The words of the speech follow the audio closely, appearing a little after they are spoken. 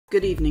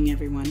Good evening,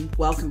 everyone.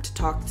 Welcome to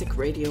Toxic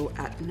Radio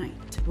at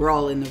Night. We're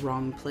all in the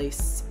wrong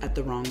place at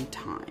the wrong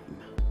time.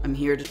 I'm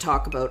here to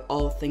talk about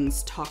all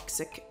things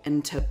toxic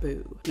and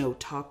taboo. No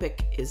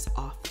topic is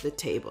off the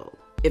table.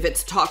 If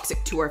it's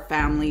toxic to our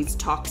families,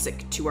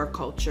 toxic to our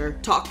culture,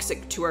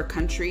 toxic to our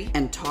country,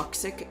 and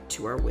toxic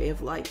to our way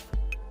of life,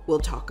 we'll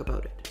talk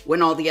about it.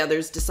 When all the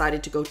others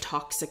decided to go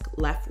toxic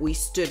left, we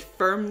stood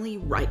firmly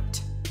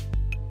right.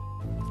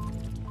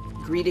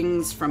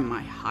 Greetings from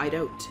my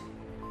hideout,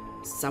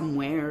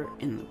 somewhere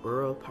in the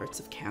rural parts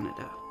of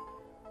Canada,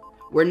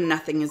 where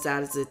nothing is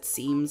as it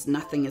seems,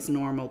 nothing is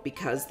normal,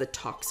 because the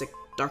toxic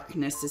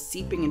darkness is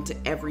seeping into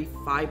every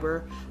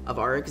fiber of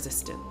our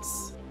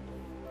existence.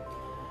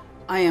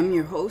 I am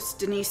your host,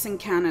 Denise in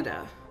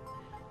Canada.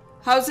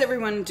 How's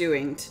everyone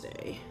doing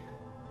today?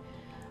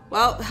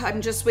 Well,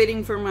 I'm just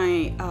waiting for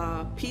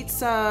my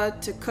pizza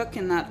to cook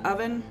in that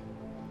oven.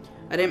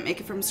 I didn't make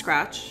it from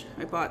scratch.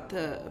 I bought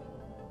the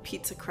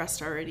pizza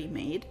crust already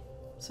made.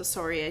 So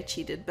sorry I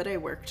cheated, but I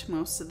worked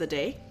most of the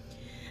day.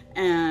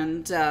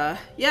 And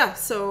yeah,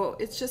 so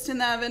it's just in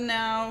the oven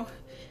now.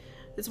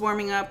 It's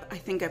warming up. I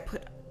think I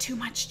put too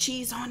much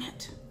cheese on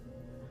it.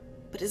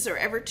 But is there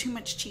ever too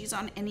much cheese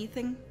on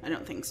anything? I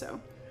don't think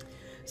so.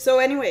 So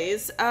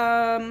anyways,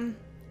 I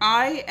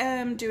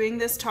am doing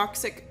this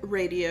toxic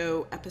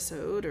radio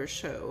episode or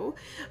show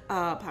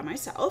by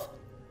myself.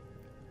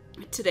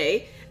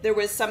 Today, there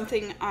was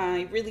something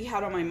I really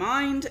had on my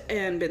mind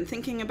and been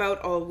thinking about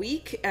all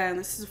week, and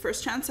this is the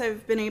first chance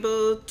I've been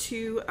able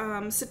to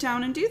sit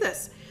down and do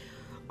this.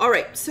 All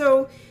right,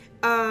 so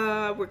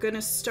we're going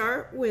to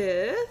start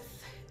with,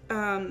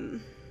 I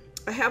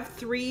have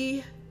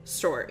 3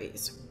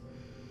 stories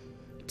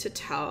to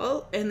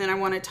tell, and then I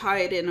want to tie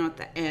it in at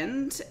the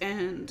end,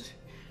 and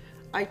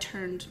I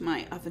turned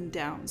my oven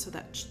down so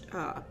that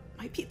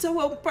my pizza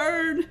won't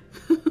burn.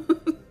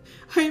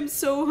 I am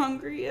so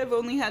hungry. I've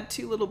only had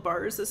 2 little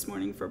bars this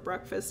morning for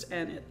breakfast,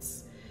 and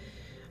it's,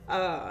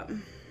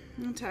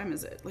 what time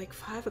is it? Like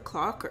 5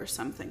 o'clock or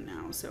something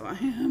now, so I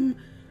am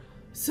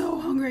so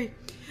hungry.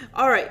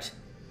 All right,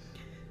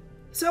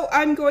 so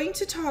I'm going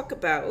to talk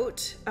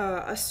about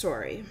a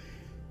story,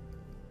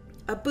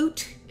 a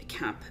boot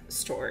camp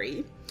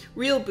story,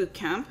 real boot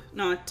camp,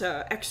 not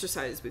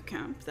exercise boot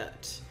camp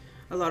that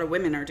a lot of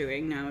women are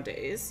doing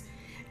nowadays.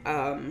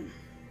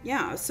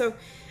 Yeah, so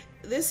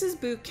this is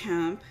boot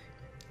camp.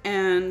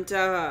 And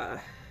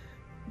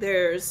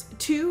there's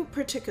 2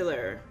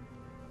 particular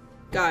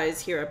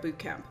guys here at boot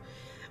camp.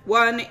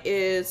 One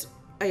is,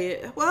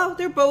 well,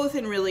 they're both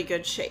in really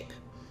good shape.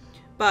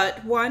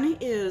 But one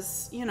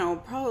is, you know,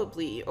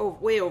 probably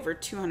way over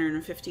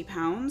 250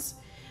 pounds.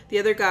 The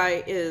other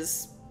guy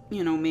is,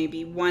 you know,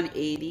 maybe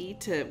 180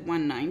 to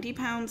 190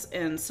 pounds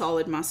and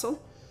solid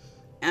muscle.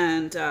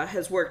 And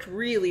has worked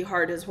really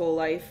hard his whole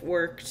life.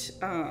 Worked,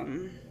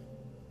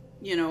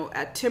 you know,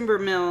 at timber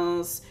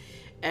mills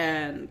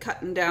and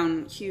cutting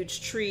down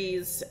huge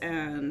trees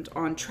and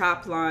on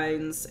trap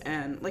lines,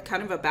 and like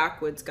kind of a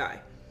backwoods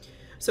guy.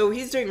 So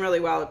he's doing really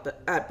well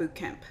at boot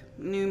camp.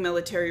 New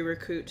military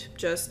recruit,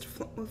 just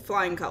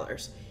flying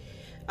colors.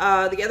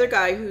 The other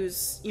guy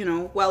who's, you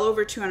know, well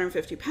over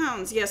 250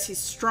 pounds, yes, he's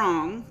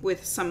strong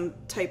with some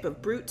type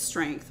of brute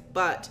strength,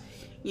 but,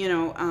 you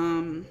know,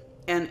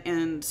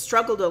 and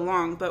struggled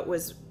along, but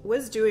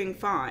was doing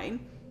fine.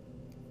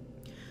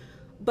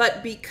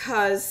 But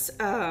because,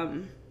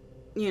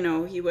 you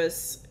know, he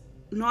was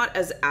not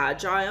as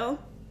agile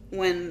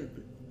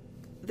when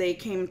they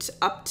came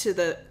up to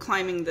the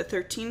climbing the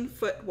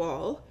 13-foot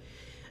wall.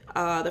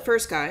 The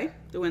first guy,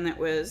 the one that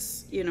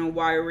was, you know,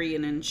 wiry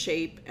and in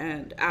shape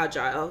and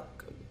agile,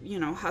 you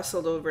know,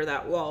 hustled over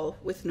that wall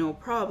with no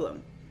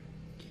problem.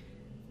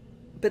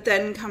 But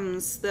then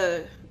comes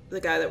the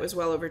guy that was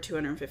well over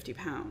 250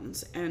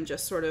 pounds and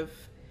just sort of,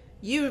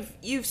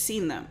 you've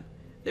seen them.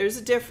 There's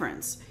a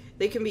difference.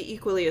 They can be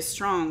equally as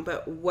strong,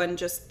 but one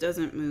just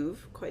doesn't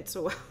move quite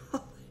so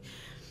well.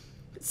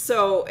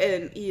 So,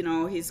 and you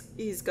know,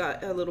 he's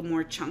got a little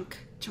more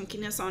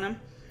chunkiness on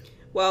him.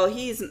 Well,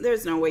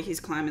 there's no way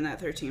he's climbing that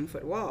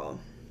 13-foot wall.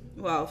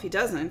 Well, if he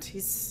doesn't,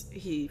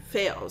 he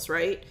fails,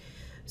 right?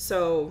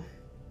 So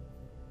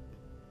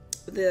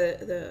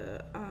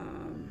the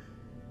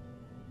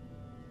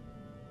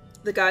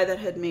guy that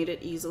had made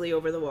it easily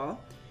over the wall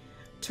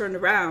turned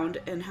around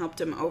and helped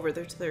him over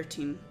the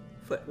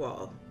 13-foot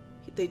wall.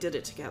 They did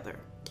it together.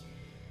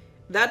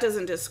 That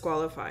doesn't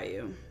disqualify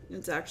you.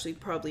 It's actually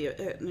probably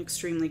an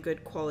extremely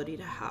good quality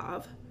to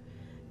have.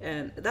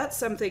 And that's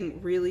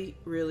something really,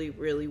 really,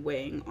 really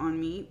weighing on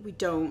me. We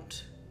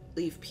don't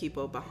leave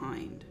people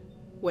behind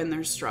when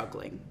they're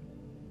struggling.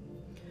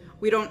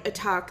 We don't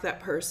attack that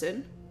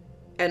person.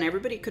 And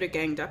everybody could have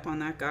ganged up on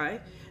that guy.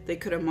 They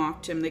could have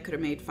mocked him. They could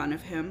have made fun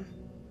of him.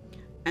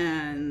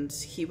 And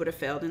he would have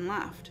failed and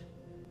left.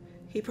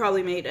 He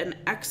probably made an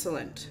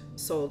excellent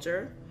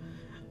soldier.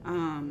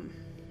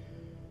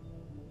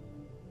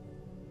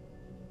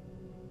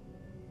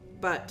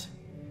 But,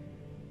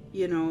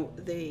 you know,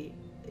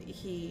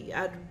 he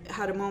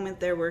had a moment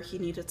there where he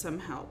needed some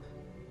help.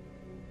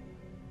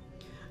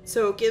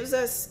 So it gives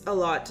us a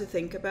lot to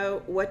think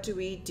about. What do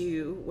we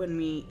do when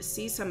we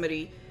see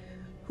somebody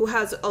who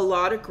has a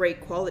lot of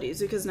great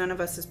qualities? Because none of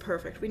us is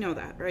perfect. We know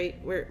that,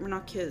 right? We're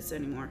not kids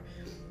anymore.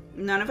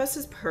 None of us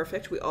is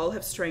perfect. We all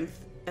have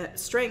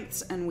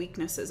strengths and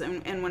weaknesses.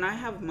 And when I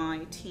have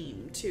my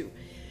team too,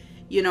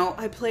 you know,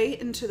 I play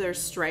into their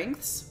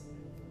strengths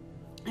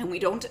and we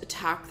don't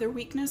attack their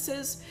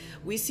weaknesses.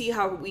 We see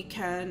how we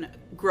can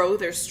grow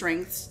their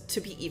strengths to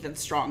be even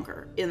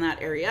stronger in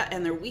that area,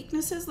 and their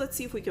weaknesses, let's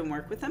see if we can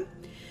work with them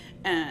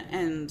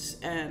and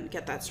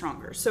get that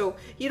stronger. So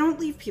you don't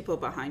leave people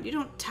behind. You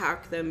don't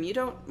attack them. You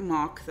don't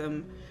mock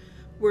them.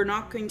 We're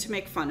not going to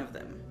make fun of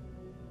them.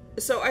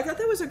 So I thought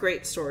that was a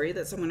great story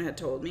that someone had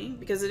told me,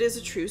 because it is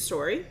a true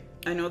story.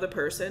 I know the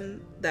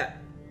person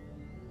that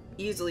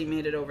easily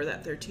made it over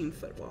that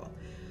 13-foot wall.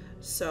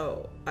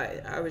 So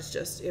I was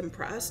just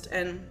impressed,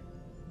 and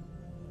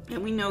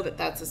we know that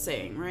that's a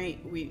saying,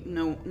 right? We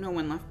know no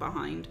one left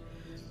behind.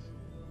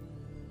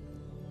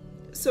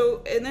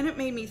 So, and then it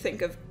made me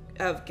think of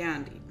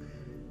Gandhi,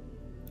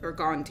 or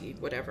Gandhi,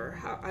 whatever.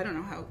 I don't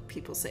know how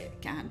people say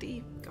it.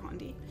 Gandhi.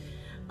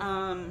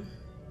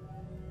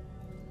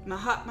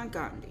 Mahatma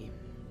Gandhi.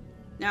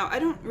 Now, I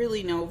don't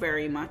really know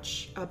very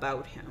much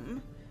about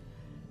him,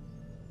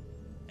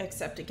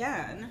 except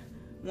again,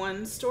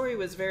 one story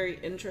was very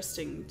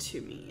interesting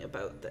to me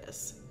about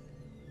this.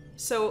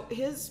 So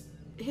his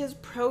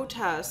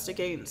protest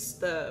against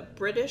the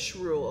British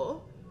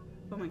rule.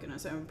 Oh my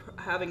goodness, I'm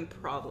having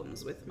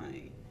problems with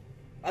my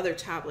other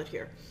tablet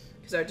here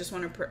because I just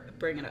want to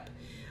bring it up.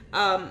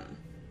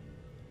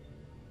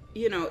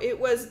 You know, it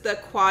was the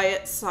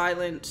quiet,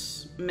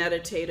 silent,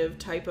 meditative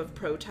type of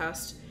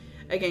protest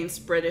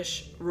against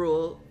British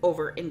rule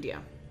over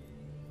India.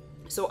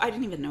 So I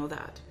didn't even know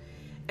that.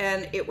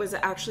 And it was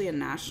actually a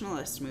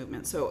nationalist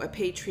movement, so a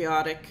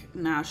patriotic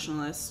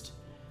nationalist.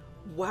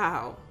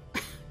 Wow.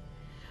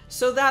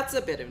 So that's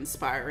a bit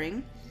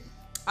inspiring,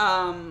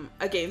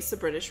 against the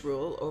British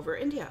rule over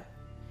India.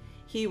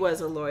 He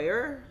was a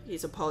lawyer,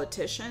 he's a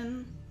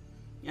politician,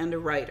 and a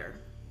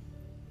writer.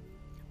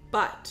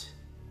 But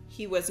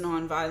he was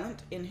nonviolent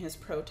in his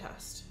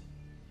protest.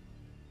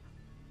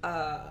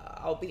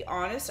 I'll be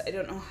honest, I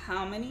don't know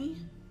how many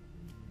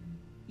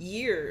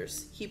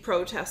years he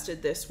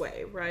protested this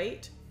way,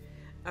 right?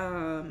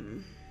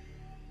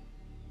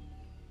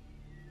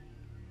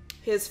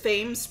 His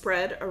fame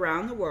spread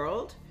around the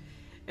world,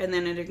 and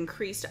then it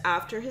increased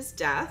after his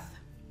death.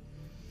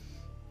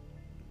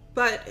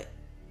 But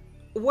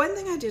one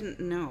thing I didn't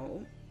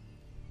know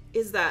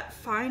is that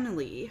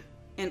finally,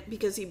 and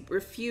because he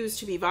refused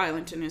to be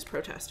violent in his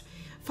protest,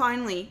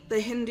 finally the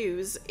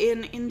Hindus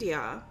in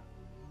India,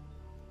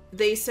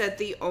 they said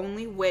the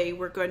only way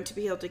we're going to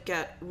be able to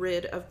get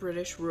rid of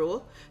British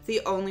rule, the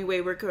only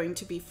way we're going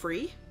to be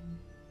free,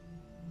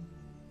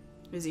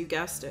 as you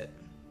guessed it,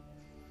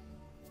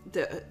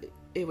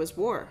 it was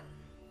war.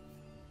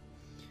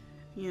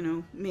 You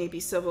know, maybe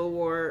civil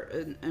war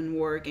and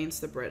war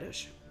against the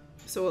British.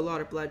 So a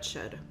lot of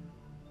bloodshed.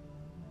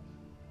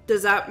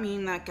 Does that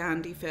mean that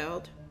Gandhi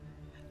failed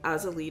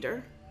as a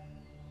leader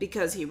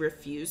because he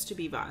refused to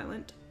be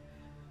violent?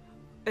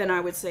 And I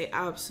would say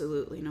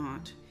absolutely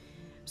not.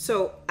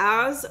 So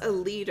as a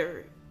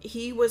leader,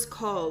 he was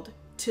called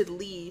to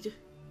lead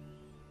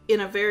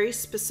in a very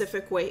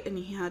specific way, and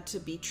he had to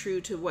be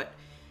true to what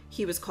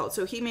he was called.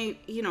 So he may,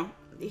 you know,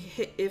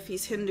 if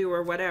he's Hindu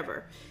or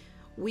whatever,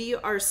 we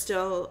are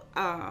still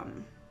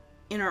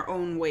in our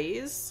own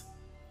ways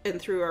and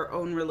through our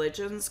own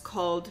religions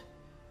called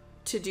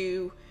to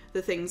do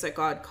the things that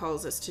God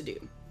calls us to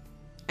do.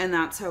 And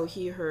that's how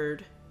he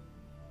heard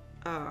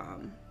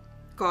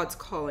God's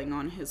calling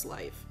on his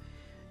life.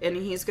 And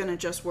he's going to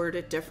just word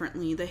it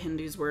differently. The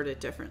Hindus word it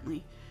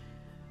differently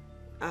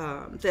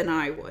than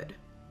I would.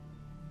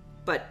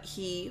 But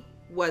he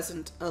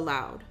wasn't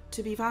allowed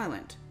to be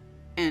violent.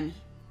 And,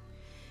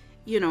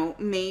 you know,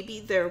 maybe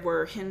there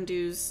were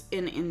Hindus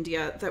in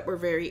India that were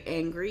very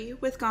angry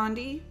with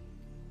Gandhi.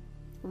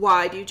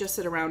 Why do you just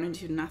sit around and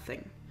do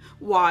nothing?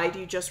 Why do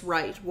you just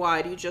write?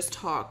 Why do you just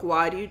talk?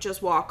 Why do you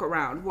just walk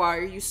around? Why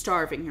are you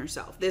starving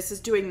yourself? This is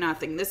doing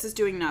nothing. This is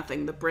doing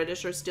nothing. The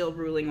British are still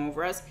ruling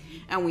over us,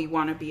 and we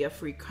want to be a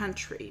free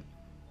country.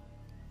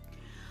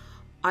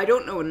 I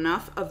don't know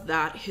enough of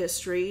that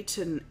history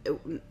to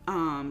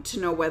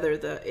know whether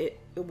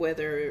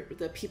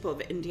the people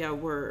of India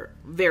were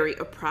very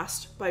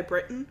oppressed by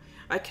Britain.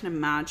 I can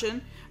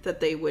imagine that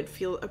they would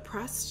feel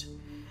oppressed,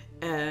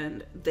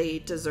 and they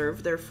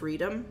deserve their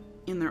freedom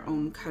in their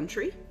own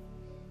country.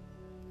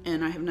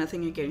 And I have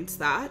nothing against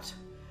that.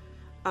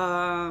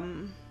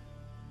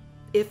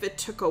 If it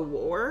took a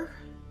war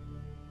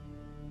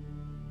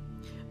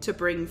to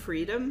bring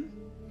freedom,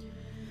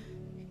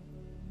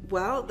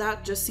 well,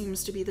 that just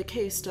seems to be the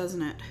case,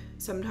 doesn't it?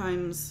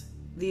 Sometimes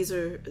these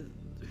are...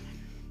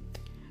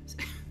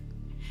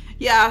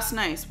 Yeah, it's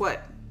nice.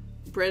 What?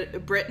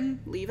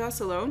 Britain, leave us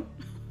alone?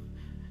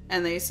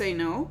 And they say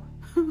no?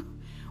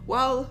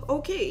 Well,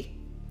 okay.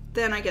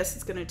 Then I guess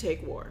it's going to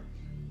take war.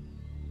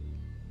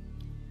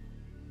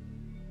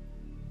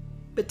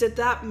 But did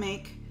that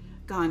make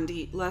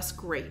Gandhi less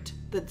great?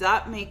 Did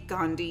that make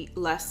Gandhi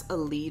less a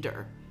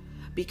leader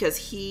because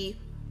he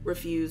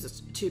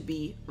refused to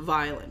be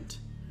violent?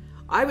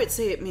 I would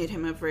say it made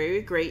him a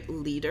very great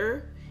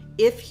leader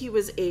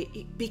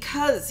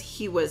because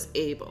he was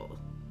able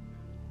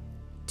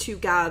to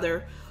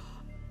gather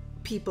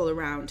people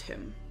around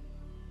him,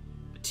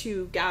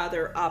 to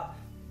gather up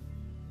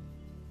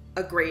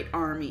a great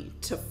army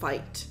to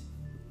fight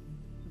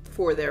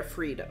for their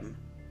freedom,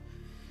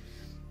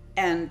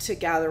 and to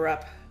gather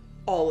up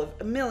all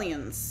of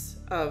millions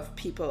of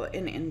people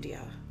in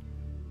India.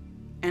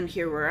 And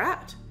here we're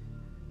at.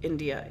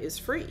 India is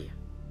free.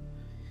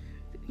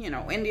 You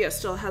know, India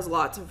still has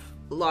lots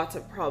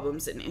of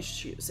problems and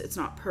issues. It's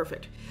not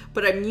perfect.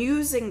 But I'm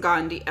using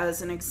Gandhi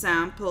as an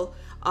example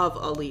of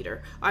a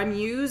leader. I'm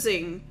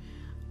using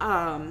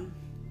the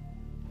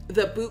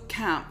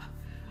Bootcamp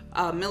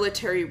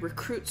military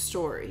recruit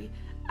story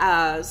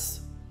as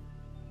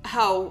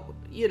how,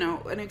 you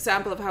know, an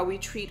example of how we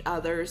treat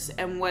others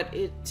and what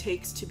it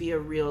takes to be a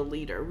real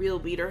leader. A real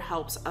leader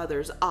helps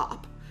others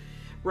up,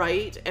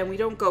 right? And we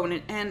don't go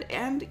in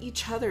and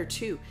each other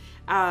too,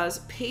 as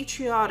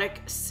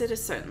patriotic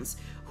citizens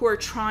who are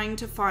trying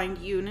to find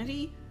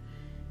unity.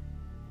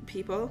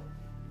 People,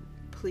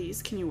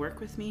 please, can you work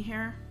with me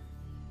here?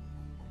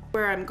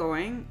 Where I'm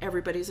going,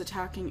 everybody's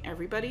attacking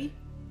everybody.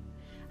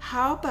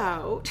 How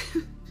about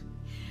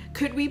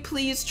could we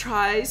please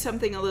try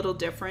something a little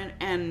different,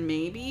 and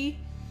maybe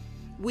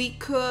we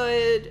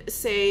could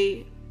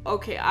say,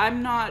 okay,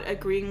 I'm not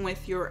agreeing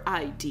with your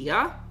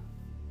idea.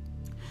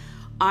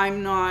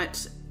 I'm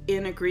not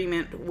in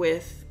agreement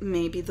with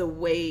maybe the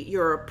way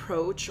your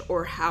approach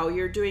or how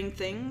you're doing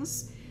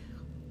things,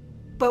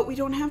 but we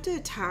don't have to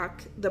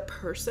attack the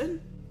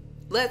person.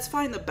 Let's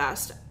find the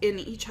best in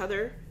each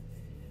other.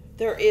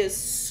 There is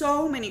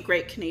so many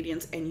great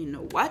Canadians, and you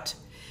know what?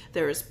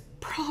 There's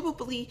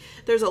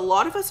a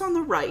lot of us on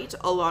the right,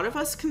 a lot of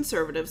us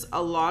conservatives,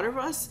 a lot of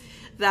us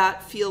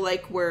that feel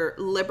like we're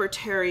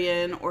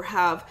libertarian or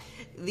have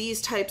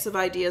these types of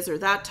ideas or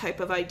that type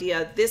of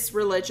idea, this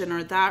religion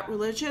or that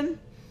religion,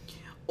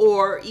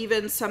 or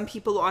even some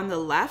people on the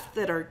left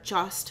that are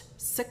just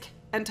sick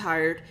and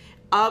tired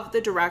of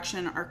the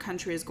direction our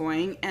country is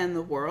going and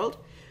the world.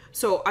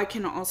 So I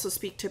can also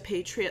speak to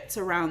patriots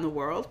around the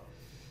world,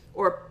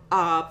 or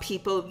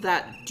people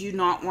that do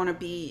not want to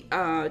be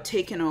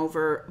taken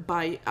over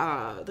by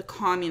the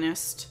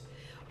Communist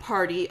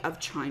Party of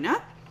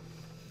China.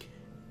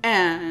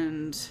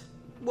 And,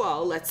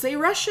 well, let's say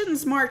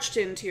Russians marched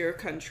into your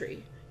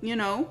country, you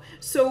know?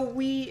 So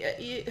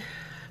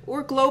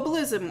or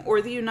globalism,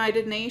 or the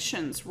United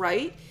Nations,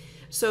 right?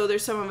 So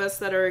there's some of us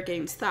that are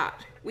against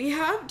that. We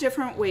have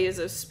different ways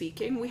of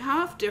speaking. We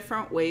have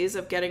different ways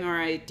of getting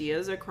our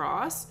ideas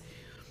across.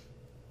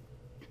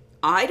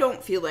 I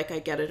don't feel like I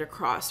get it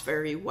across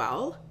very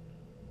well.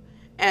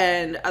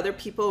 And other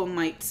people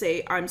might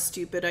say, I'm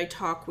stupid, I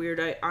talk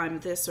weird,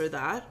 I'm this or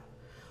that.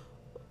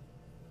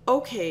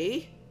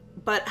 Okay,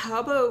 but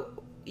how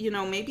about, you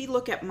know, maybe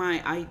look at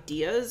my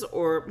ideas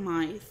or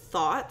my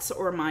thoughts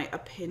or my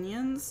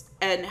opinions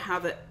and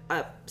have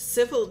a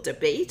civil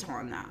debate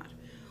on that.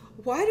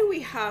 Why do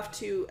we have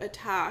to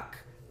attack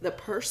the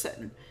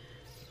person?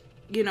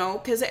 You know,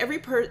 because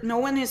no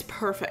one is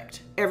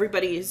perfect.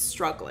 Everybody is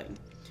struggling.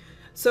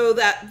 So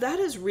that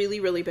has really,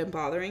 really been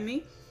bothering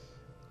me.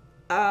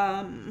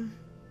 Then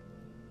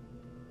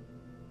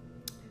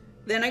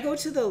I go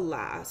to the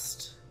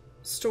last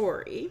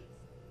story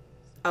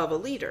of a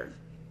leader.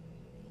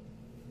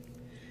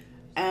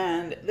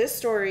 And this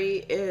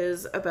story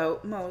is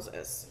about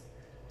Moses.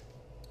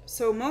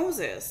 So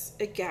Moses,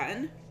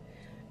 again,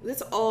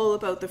 it's all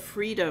about the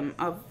freedom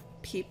of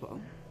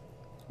people.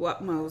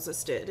 What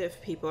Moses did.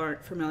 If people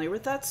aren't familiar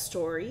with that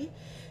story,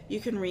 you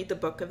can read the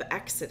book of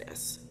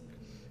Exodus.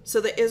 So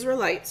the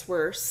Israelites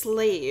were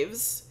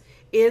slaves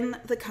in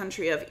the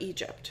country of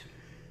Egypt.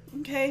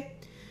 Okay?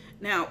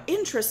 Now,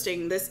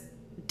 interesting, this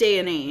day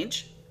and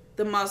age,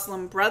 the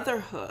Muslim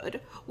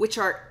Brotherhood, which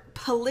are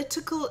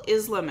political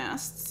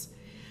Islamists.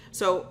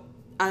 So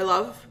I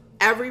love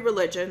every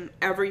religion,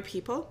 every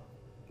people.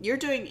 You're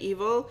doing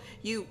evil.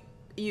 You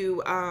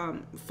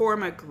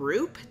form a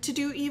group to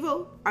do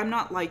evil. I'm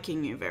not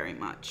liking you very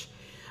much.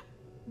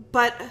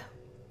 But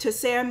to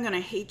say I'm going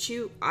to hate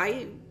you,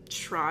 I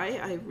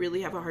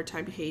really have a hard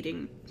time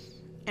hating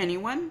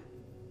anyone.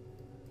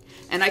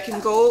 And I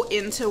can go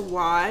into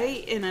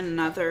why in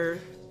another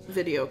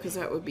video, because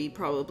that would be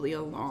probably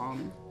a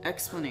long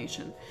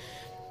explanation.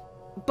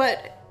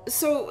 But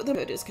so the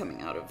hood is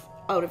coming out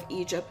of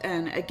Egypt,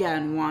 and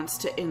again wants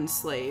to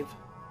enslave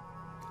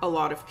a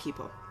lot of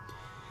people.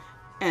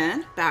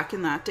 And back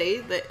in that day,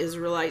 the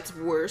Israelites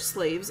were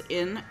slaves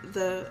in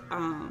the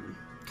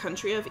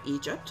country of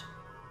Egypt,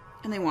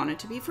 and they wanted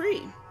to be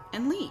free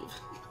and leave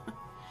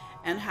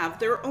and have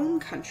their own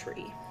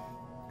country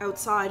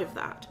outside of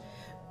that.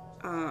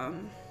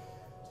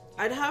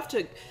 I'd have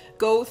to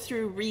go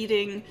through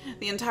reading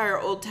the entire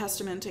Old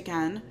Testament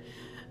again.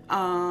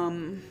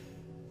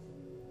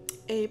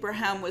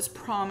 Abraham was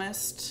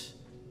promised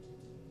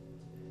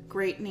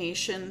great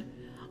nation.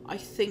 I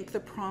think the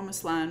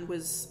promised land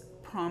was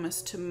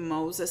promised to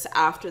Moses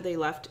after they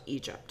left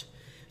Egypt.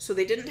 So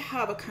they didn't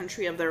have a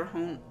country of their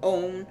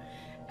own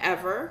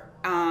ever,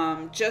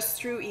 just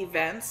through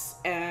events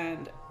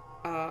and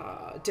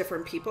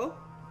different people.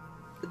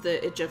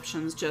 The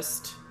Egyptians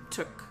just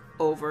took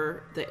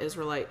over the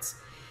Israelites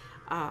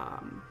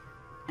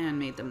and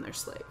made them their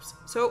slaves.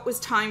 So it was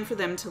time for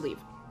them to leave.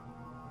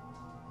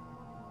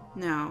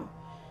 Now,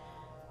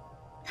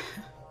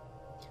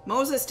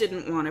 Moses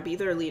didn't want to be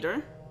their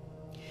leader.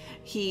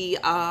 He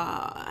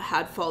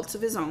had faults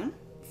of his own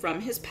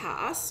from his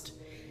past,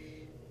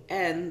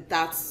 and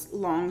that's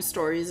long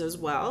stories as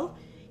well.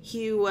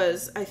 He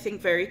was, I think,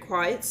 very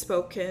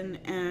quiet-spoken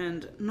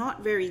and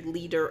not very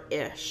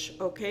leader-ish,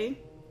 okay?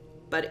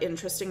 But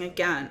interesting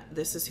again,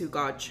 this is who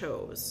God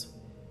chose.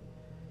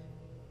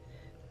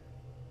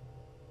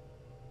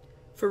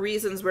 For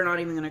reasons we're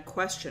not even going to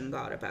question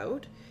God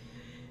about.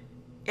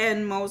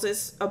 And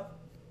Moses,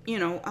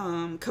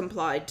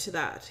 complied to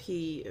that.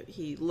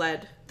 He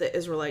led the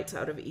Israelites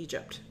out of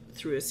Egypt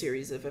through a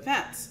series of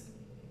events.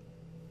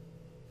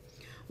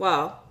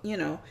 Well,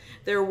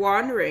 they're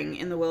wandering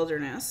in the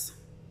wilderness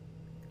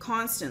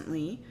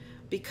constantly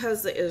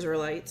because the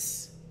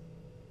Israelites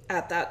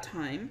at that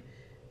time,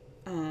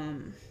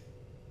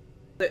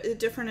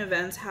 different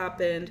events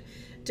happened,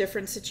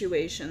 different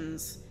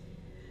situations,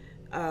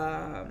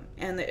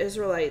 and the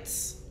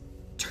Israelites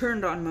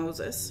turned on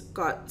Moses,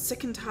 got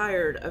sick and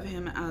tired of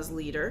him as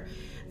leader.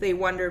 They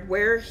wondered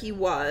where he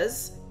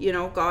was.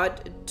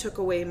 God took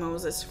away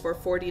Moses for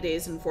 40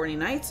 days and 40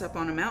 nights up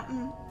on a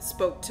mountain,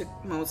 spoke to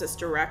Moses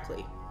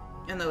directly.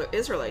 And the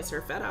Israelites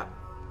are fed up.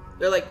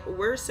 They're like,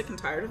 we're sick and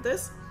tired of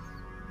this.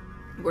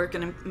 We're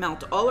going to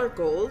melt all our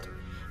gold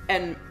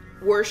and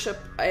worship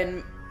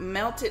and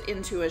melt it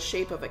into a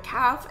shape of a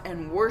calf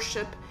and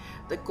worship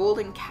the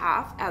golden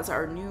calf as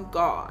our new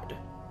God.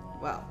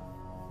 Well,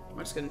 I'm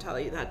just going to tell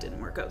you that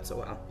didn't work out so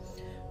well.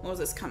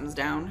 Moses comes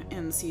down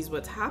and sees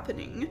what's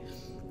happening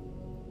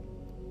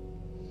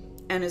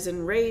and is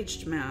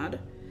enraged, mad.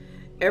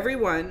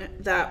 Everyone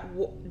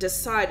that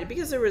decided,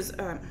 because there was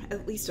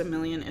at least 1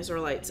 million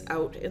Israelites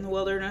out in the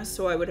wilderness,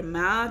 so I would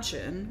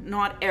imagine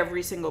not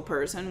every single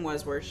person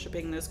was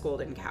worshiping this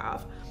golden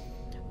calf.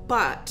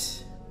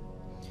 But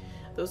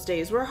those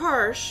days were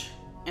harsh,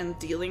 and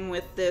dealing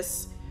with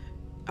this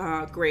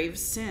grave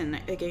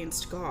sin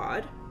against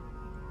God,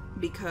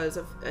 because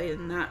of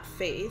in that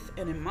faith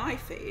and in my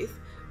faith,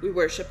 we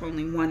worship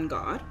only one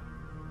God,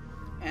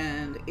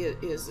 and it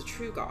is the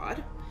true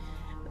God,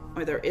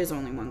 or there is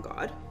only one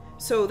God.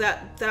 So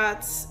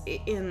that's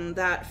in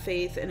that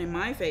faith and in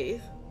my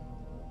faith,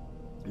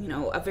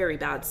 a very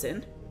bad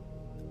sin.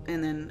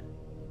 And then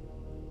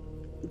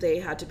they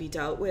had to be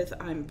dealt with.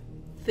 I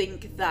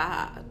think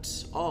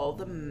that all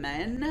the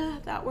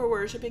men that were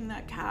worshiping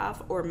that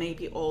calf, or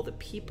maybe all the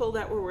people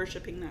that were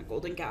worshiping that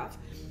golden calf,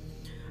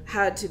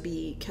 had to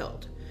be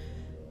killed.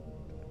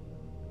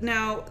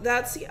 Now,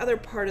 that's the other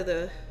part of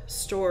the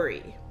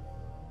story.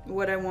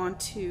 What I want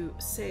to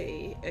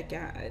say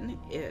again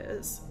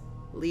is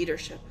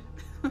leadership.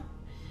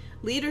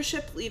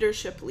 Leadership.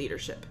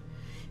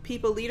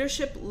 People,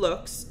 leadership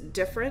looks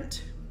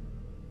different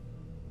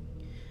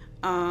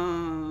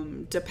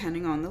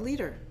depending on the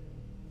leader.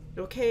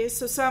 Okay,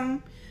 so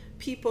some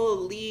people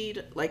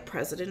lead like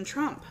President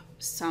Trump.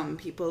 Some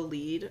people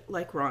lead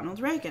like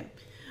Ronald Reagan.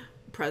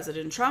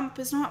 President Trump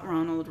is not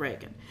Ronald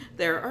Reagan.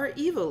 There are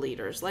evil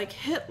leaders like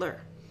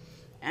Hitler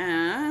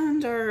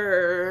and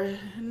our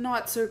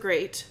not so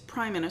great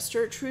Prime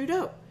Minister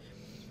Trudeau.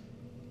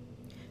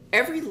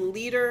 Every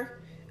leader,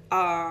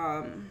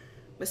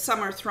 some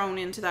are thrown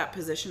into that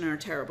position and are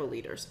terrible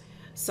leaders.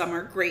 Some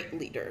are great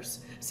leaders.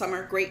 Some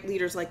are great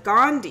leaders like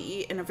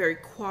Gandhi in a very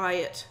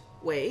quiet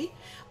way.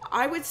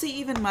 I would say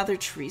even Mother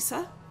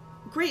Teresa,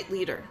 great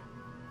leader,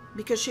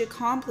 because she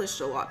accomplished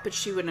a lot, but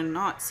she would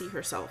not see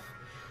herself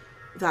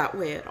that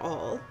way at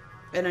all.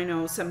 And I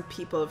know some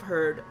people have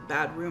heard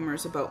bad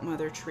rumors about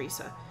Mother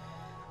Teresa.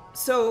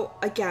 So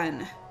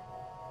again,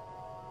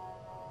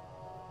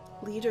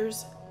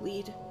 leaders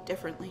lead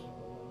differently.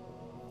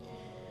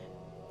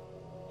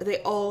 They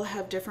all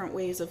have different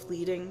ways of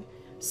leading.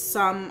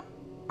 Some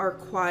are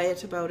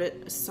quiet about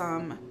it.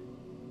 Some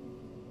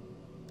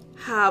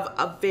have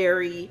a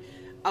very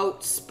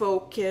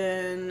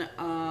outspoken,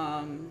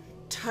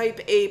 type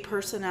A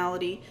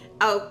personality,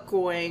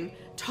 outgoing,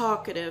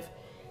 talkative.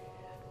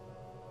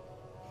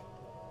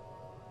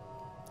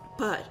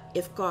 But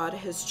if God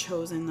has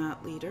chosen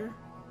that leader,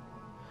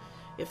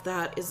 if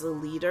that is a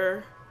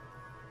leader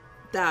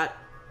that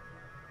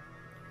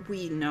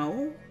we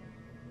know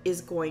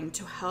is going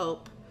to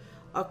help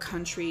a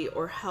country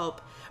or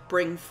help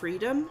bring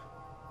freedom,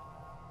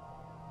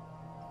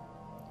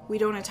 we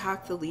don't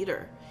attack the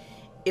leader.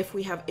 If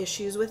we have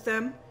issues with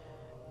them,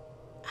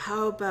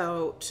 how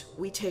about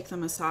we take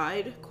them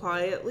aside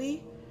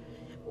quietly,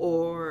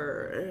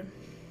 or,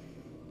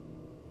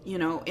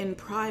 in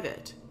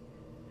private,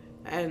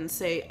 and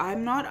say,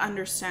 I'm not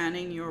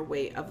understanding your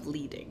way of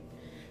leading.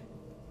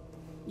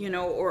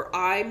 or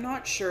I'm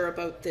not sure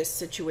about this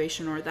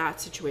situation or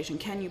that situation.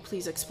 Can you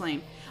please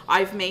explain?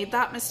 I've made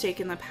that mistake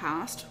in the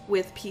past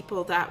with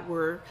people that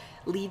were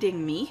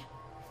leading me.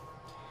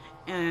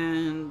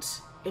 And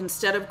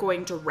instead of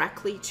going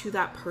directly to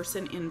that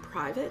person in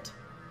private,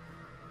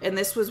 and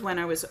this was when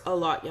I was a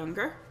lot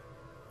younger,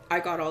 I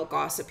got all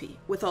gossipy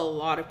with a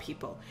lot of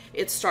people.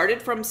 It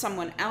started from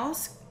someone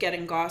else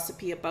getting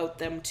gossipy about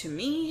them to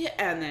me,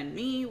 and then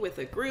me with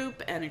a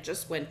group, and it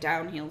just went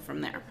downhill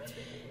from there.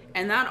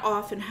 And that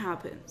often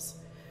happens.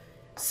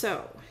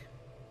 So,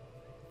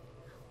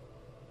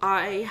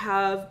 I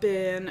have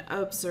been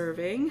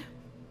observing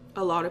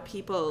a lot of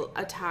people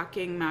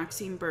attacking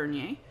Maxime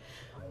Bernier.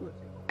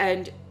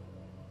 And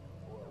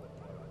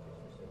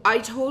I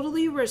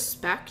totally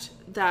respect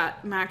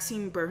that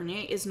Maxime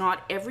Bernier is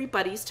not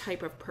everybody's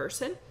type of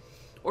person,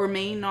 or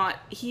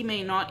he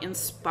may not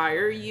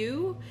inspire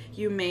you.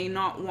 You may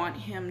not want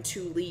him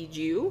to lead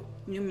you.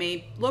 You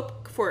may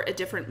look for a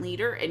different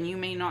leader, and you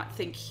may not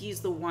think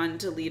he's the one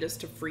to lead us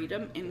to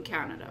freedom in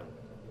Canada.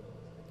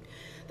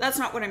 That's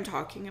not what I'm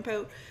talking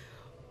about.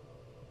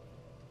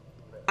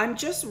 I'm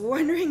just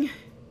wondering,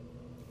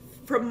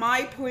 from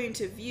my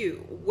point of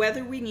view,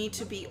 whether we need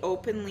to be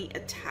openly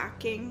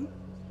attacking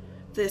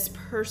this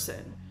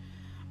person.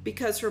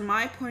 Because from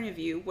my point of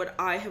view, what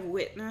I have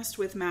witnessed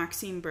with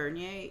Maxime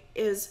Bernier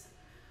is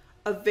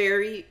a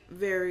very,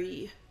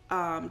 very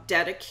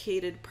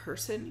dedicated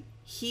person.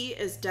 He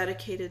is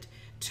dedicated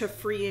to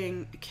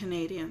freeing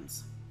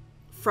Canadians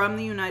from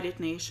the United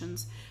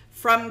Nations,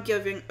 from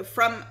the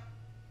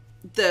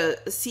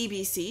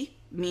CBC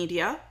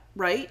media,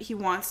 right? He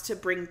wants to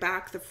bring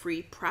back the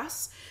free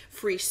press,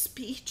 free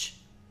speech,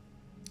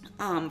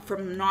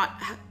 from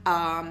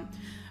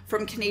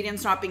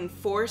Canadians not being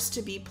forced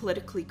to be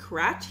politically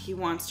correct. He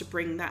wants to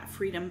bring that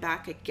freedom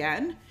back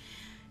again.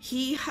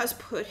 He has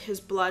put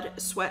his blood,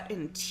 sweat,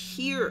 and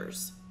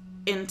tears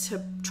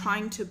into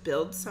trying to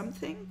build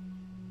something.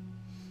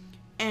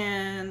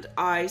 And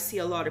I see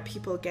a lot of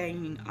people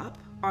ganging up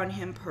on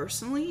him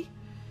personally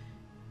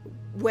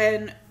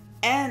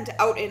and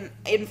out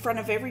in front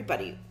of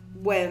everybody,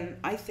 when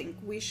I think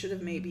we should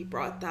have maybe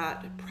brought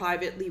that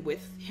privately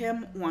with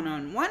him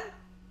one-on-one.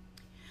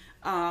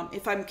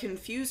 If I'm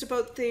confused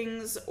about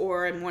things,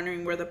 or I'm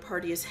wondering where the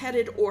party is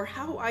headed, or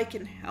how I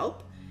can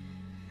help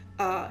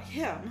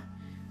him,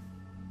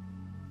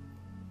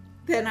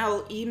 then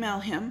I'll email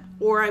him,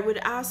 or I would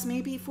ask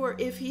maybe for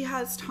if he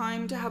has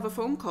time to have a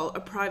phone call, a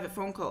private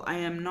phone call. I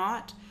am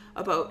not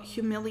about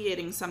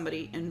humiliating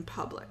somebody in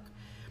public.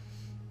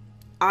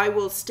 I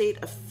will state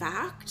a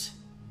fact.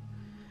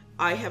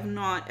 I have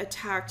not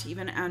attacked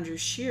even Andrew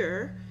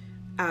Scheer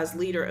as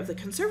leader of the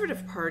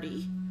Conservative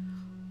Party,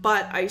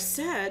 but I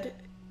said,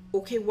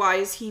 okay, why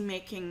is he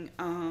making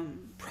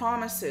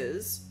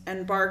promises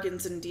and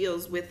bargains and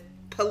deals with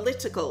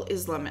political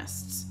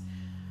Islamists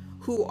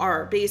who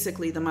are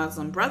basically the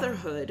Muslim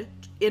Brotherhood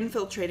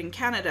infiltrating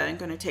Canada and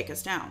going to take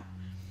us down?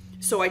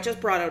 So I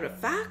just brought out a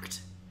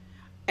fact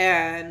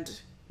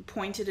and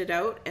pointed it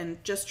out,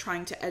 and just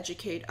trying to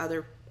educate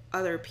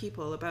other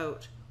people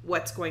about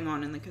what's going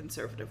on in the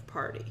Conservative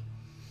Party.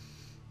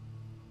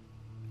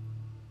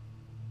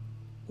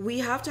 We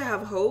have to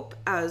have hope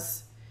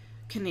as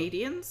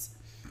Canadians.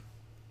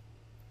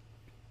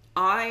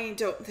 I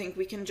don't think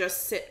we can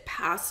just sit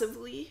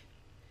passively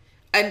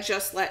and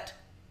just let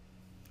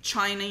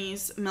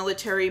Chinese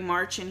military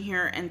march in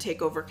here and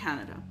take over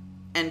Canada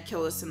and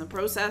kill us in the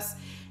process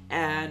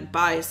and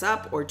buy us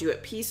up, or do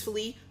it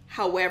peacefully,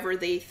 however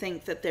they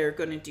think that they're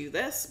going to do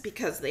this,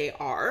 because they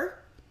are.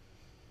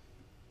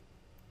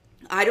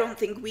 I don't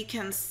think we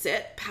can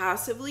sit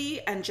passively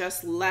and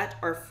just let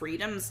our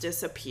freedoms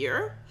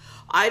disappear.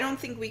 I don't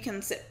think we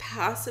can sit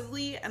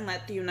passively and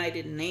let the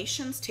United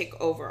Nations take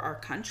over our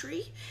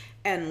country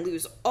and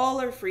lose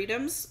all our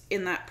freedoms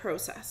in that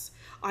process.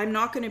 I'm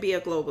not going to be a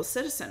global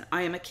citizen.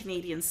 I am a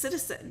Canadian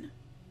citizen.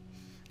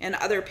 And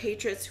other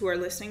patriots who are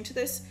listening to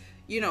this,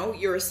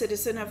 you're a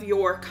citizen of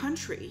your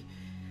country.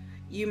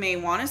 You may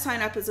want to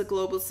sign up as a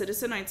global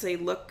citizen. I'd say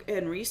look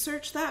and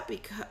research that,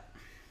 because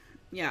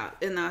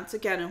and that's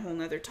again a whole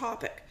nother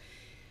topic.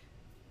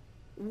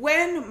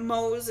 When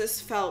Moses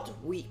felt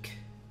weak,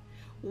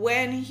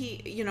 when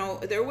he,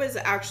 there was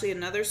actually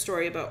another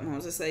story about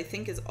Moses that I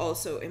think is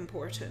also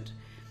important.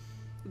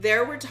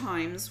 There were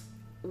times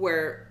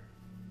where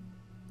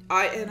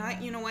I,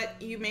 you know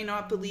what, you may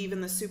not believe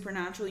in the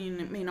supernatural, you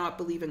may not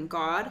believe in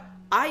God.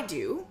 I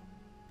do,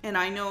 and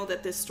I know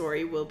that this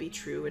story will be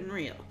true and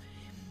real.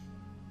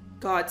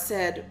 God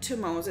said to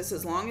Moses,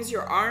 as long as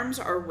your arms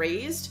are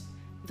raised,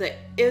 the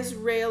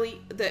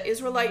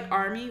Israelite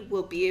army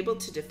will be able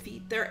to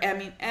defeat their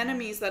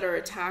enemies that are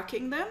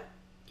attacking them,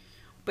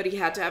 but he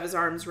had to have his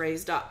arms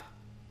raised up.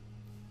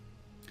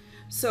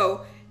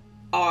 So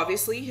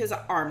obviously his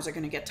arms are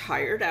going to get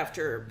tired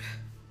after,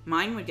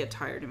 mine would get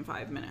tired in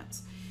 5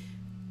 minutes.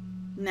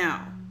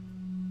 Now,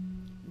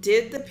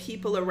 did the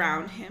people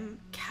around him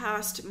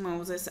cast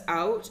Moses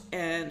out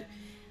and,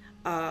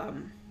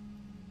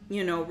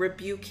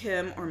 rebuke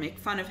him or make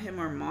fun of him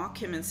or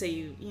mock him and say,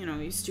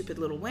 you stupid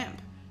little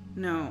wimp?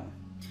 No,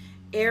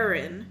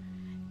 Aaron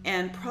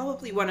and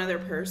probably one other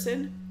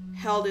person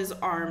held his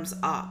arms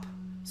up.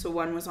 So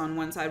one was on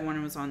one side,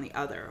 one was on the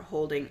other,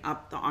 holding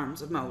up the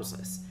arms of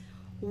Moses.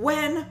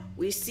 When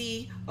we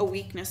see a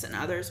weakness in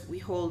others, we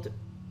hold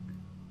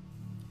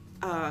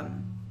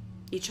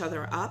each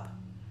other up.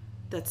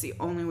 That's the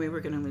only way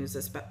we're going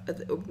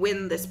to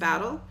win this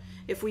battle.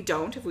 If we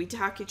don't, if we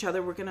attack each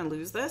other, we're going to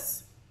lose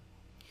this.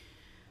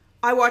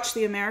 I watch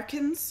the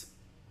Americans.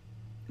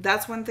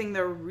 That's one thing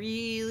they're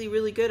really,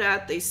 really good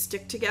at. They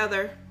stick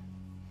together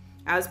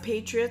as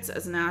patriots,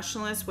 as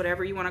nationalists,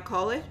 whatever you want to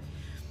call it,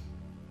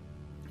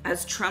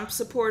 as Trump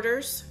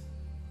supporters.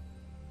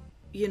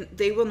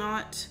 They will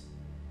not,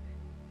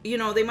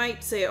 they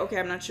might say, okay,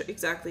 I'm not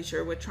exactly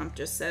sure what Trump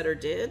just said or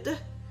did,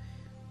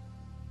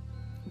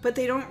 but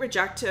they don't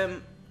reject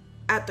him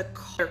at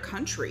their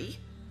country.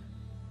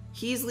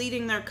 He's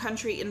leading their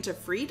country into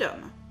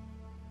freedom.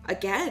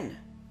 Again,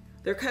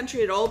 their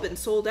country had all been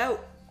sold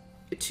out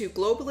to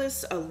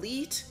globalists,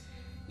 elite.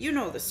 You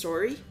know the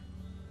story.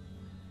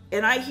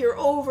 And I hear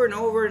over and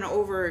over and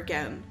over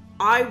again,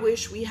 I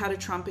wish we had a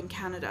Trump in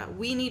Canada.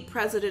 We need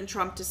President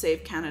Trump to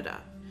save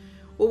Canada.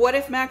 Well, what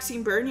if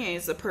Maxime Bernier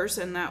is the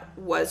person that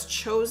was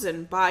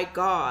chosen by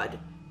God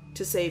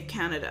to save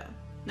Canada?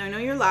 Now, I know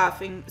you're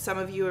laughing. Some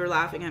of you are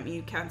laughing at me.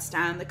 You can't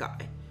stand the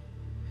guy.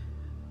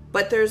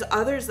 But there's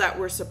others that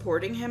were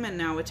supporting him and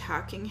now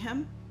attacking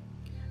him.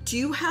 Do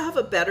you have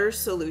a better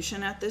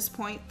solution at this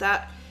point?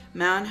 That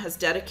man has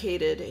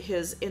dedicated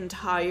his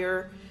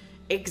entire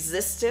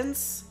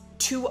existence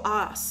to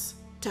us,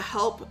 to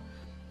help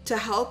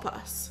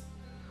us.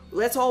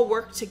 Let's all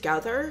work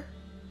together.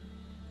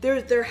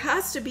 There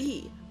has to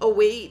be a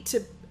way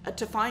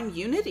to find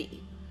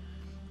unity,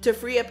 to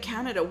free up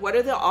Canada. What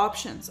are the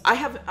options?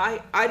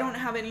 I don't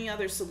have any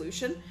other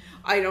solution.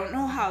 I don't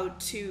know how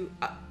to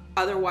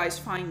otherwise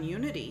find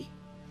unity.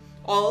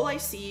 All I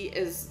see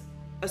is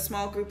a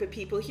small group of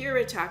people here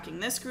attacking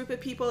this group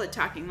of people,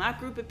 attacking that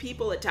group of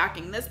people,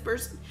 attacking this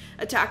person,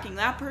 attacking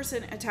that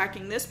person,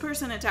 attacking this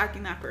person,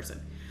 attacking that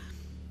person.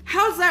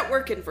 How's that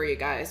working for you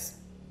guys?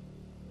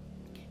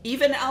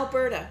 Even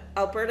Alberta.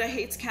 Alberta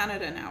hates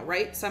Canada now,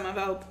 right? Some of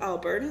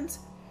Albertans.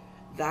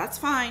 That's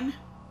fine.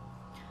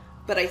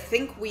 But I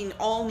think we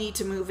all need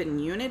to move in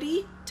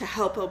unity to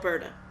help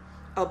Alberta.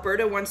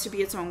 Alberta wants to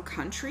be its own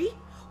country,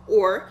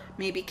 or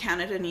maybe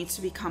Canada needs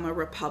to become a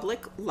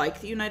republic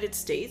like the United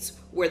States,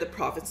 where the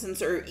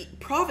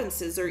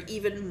provinces are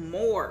even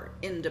more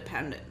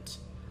independent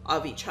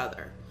of each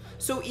other.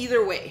 So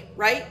either way,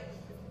 right?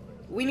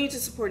 We need to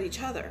support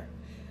each other.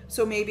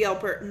 So maybe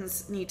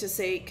Albertans need to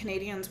say,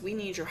 Canadians, we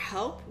need your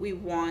help. We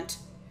want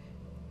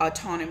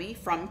autonomy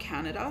from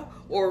Canada,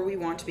 or we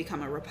want to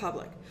become a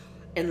republic.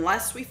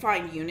 Unless we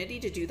find unity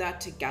to do that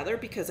together,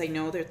 because I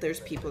know that there's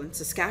people in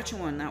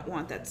Saskatchewan that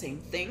want that same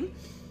thing,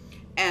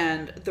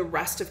 and the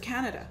rest of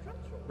Canada,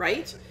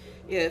 right?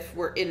 If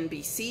we're in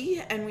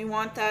BC and we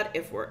want that,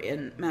 if we're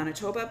in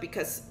Manitoba,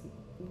 because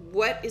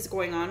what is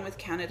going on with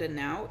Canada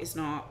now is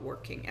not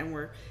working, and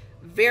we're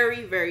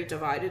very, very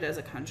divided as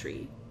a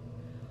country.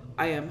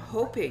 I am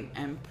hoping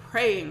and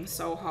praying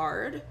so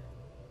hard.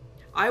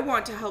 I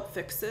want to help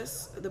fix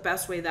this the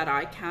best way that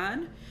I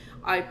can.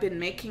 I've been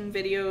making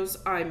videos.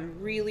 I'm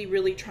really,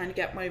 really trying to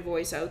get my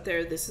voice out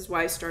there. This is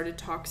why I started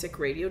Toxic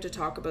Radio, to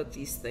talk about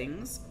these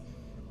things.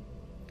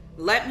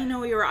 Let me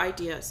know your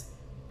ideas.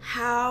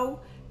 How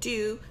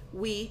do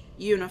we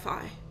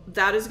unify?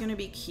 That is going to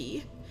be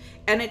key.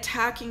 And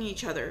attacking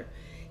each other.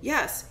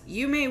 Yes,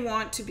 you may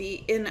want to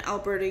be in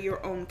Alberta,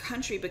 your own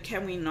country, but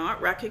can we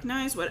not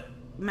recognize what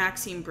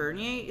Maxime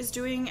Bernier is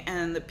doing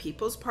and the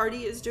People's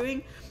Party is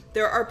doing?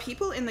 There are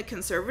people in the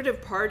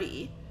Conservative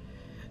Party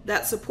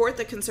that support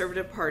the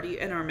Conservative Party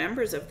and are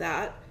members of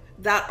that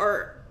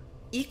are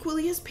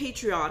equally as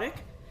patriotic.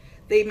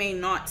 They may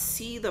not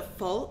see the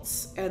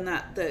faults, and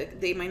that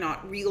they may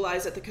not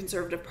realize that the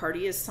Conservative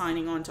Party is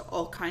signing on to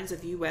all kinds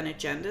of UN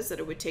agendas, that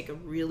it would take a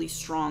really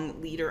strong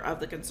leader of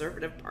the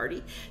Conservative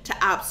Party to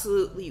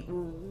absolutely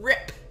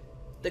rip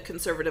the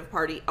Conservative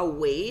Party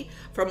away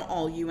from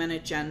all UN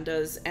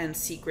agendas and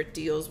secret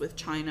deals with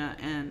China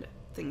and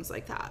things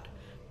like that.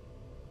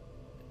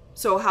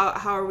 So how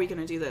are we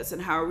going to do this,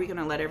 and how are we going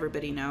to let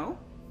everybody know?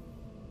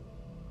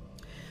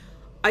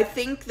 I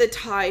think the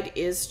tide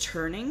is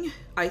turning.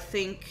 I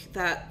think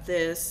that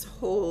this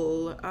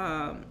whole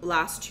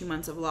last 2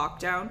 months of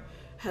lockdown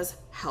has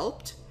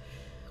helped.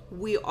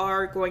 We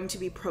are going to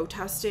be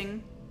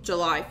protesting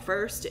July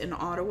 1st in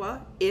Ottawa.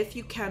 If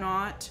you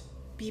cannot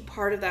be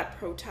part of that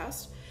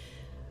protest,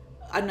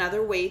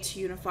 another way to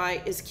unify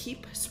is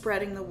keep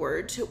spreading the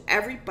word to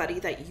everybody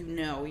that you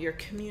know, your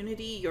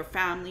community, your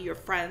family, your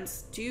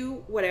friends.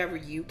 Do whatever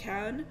you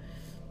can.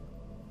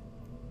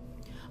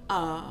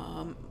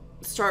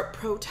 Start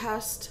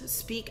protest,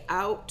 speak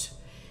out.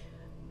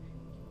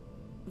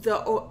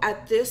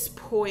 At this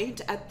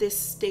point, at this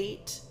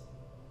stage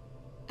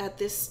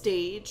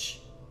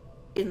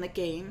in the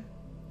game,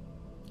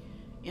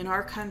 in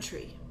our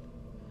country,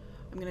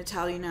 I'm going to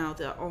tell you now,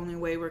 the only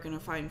way we're going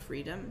to find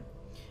freedom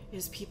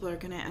is people are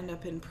going to end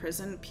up in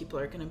prison. People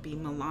are going to be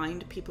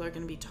maligned. People are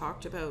going to be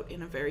talked about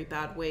in a very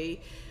bad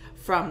way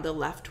from the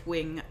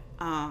left-wing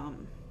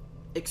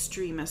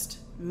extremist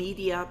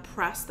media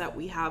press that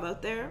we have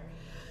out there.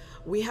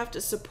 We have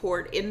to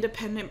support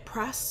independent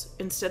press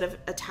instead of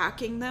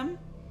attacking them.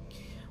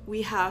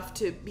 We have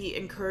to be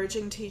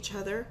encouraging to each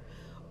other.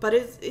 But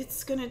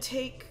it's going to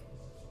take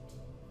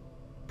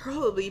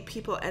probably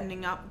people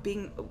ending up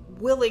being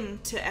willing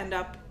to end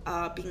up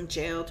being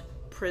jailed,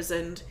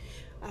 prisoned,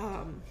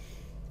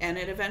 and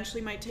it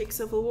eventually might take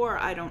civil war.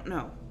 I don't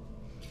know.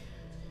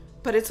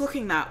 But it's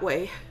looking that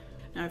way.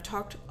 Now, I've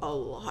talked a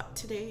lot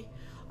today.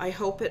 I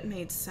hope it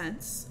made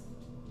sense.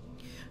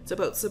 It's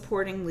about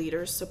supporting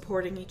leaders,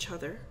 supporting each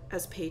other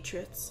as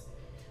patriots.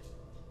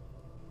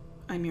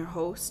 I'm your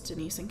host,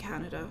 Denise in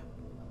Canada.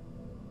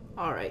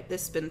 All right,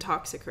 this has been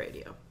Toxic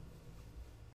Radio.